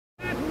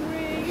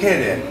Hit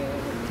it.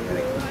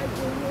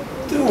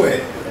 Do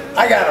it.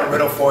 I got a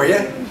riddle for you.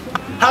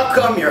 How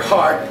come your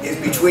heart is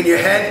between your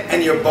head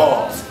and your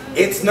balls?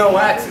 It's no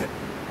accident.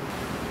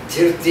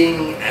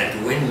 Tilting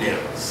at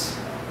windmills.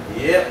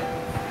 Yep.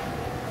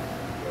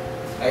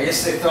 I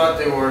guess they thought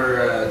they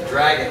were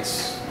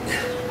dragons.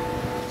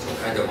 Some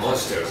kind of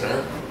monsters,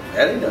 huh?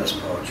 Eddie knows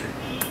poetry.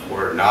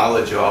 Were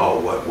knowledge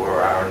all what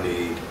were our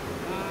need?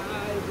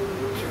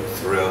 To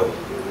thrill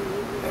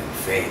and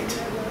faint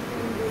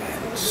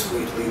and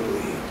sweetly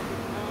bleed.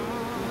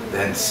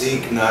 Then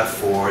seek not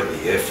for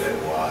the if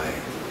and why.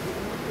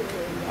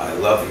 I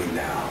love you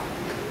now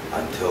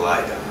until I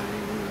die.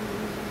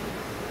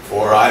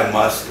 For I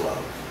must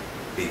love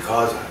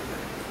because I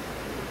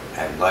live,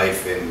 and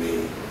life in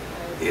me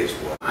is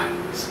what I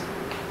was.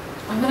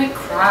 I'm gonna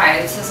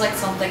cry. This is like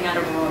something out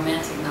of a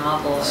romantic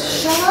novel. Or...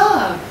 Shut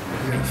up!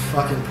 You're a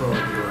fucking poet,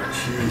 you are.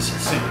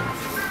 Jesus.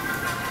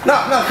 No,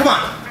 come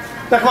on.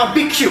 No, come on,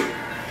 be cute.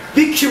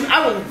 Be cute.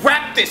 I will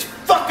wrap this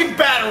fucking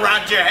bat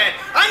around your head.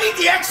 I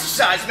need the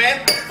exercise,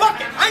 man.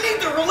 Fuck it. I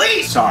need the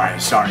release.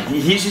 Sorry.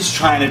 He's just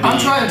trying to be... I'm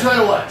trying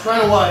to what?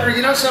 Trying to what?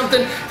 You know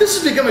something? This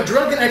has become a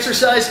drunken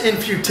exercise in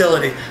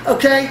futility,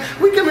 okay?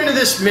 We come into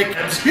this mix.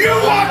 You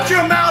watch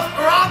your mouth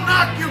or I'll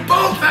knock you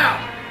both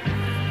out.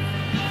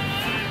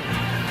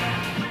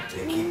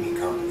 They keep me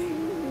company.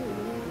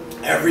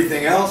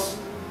 Everything else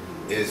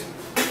is...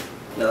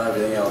 No,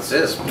 everything else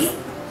is.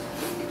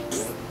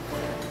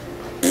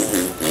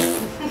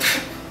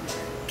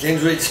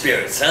 Kindred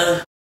spirits,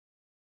 huh?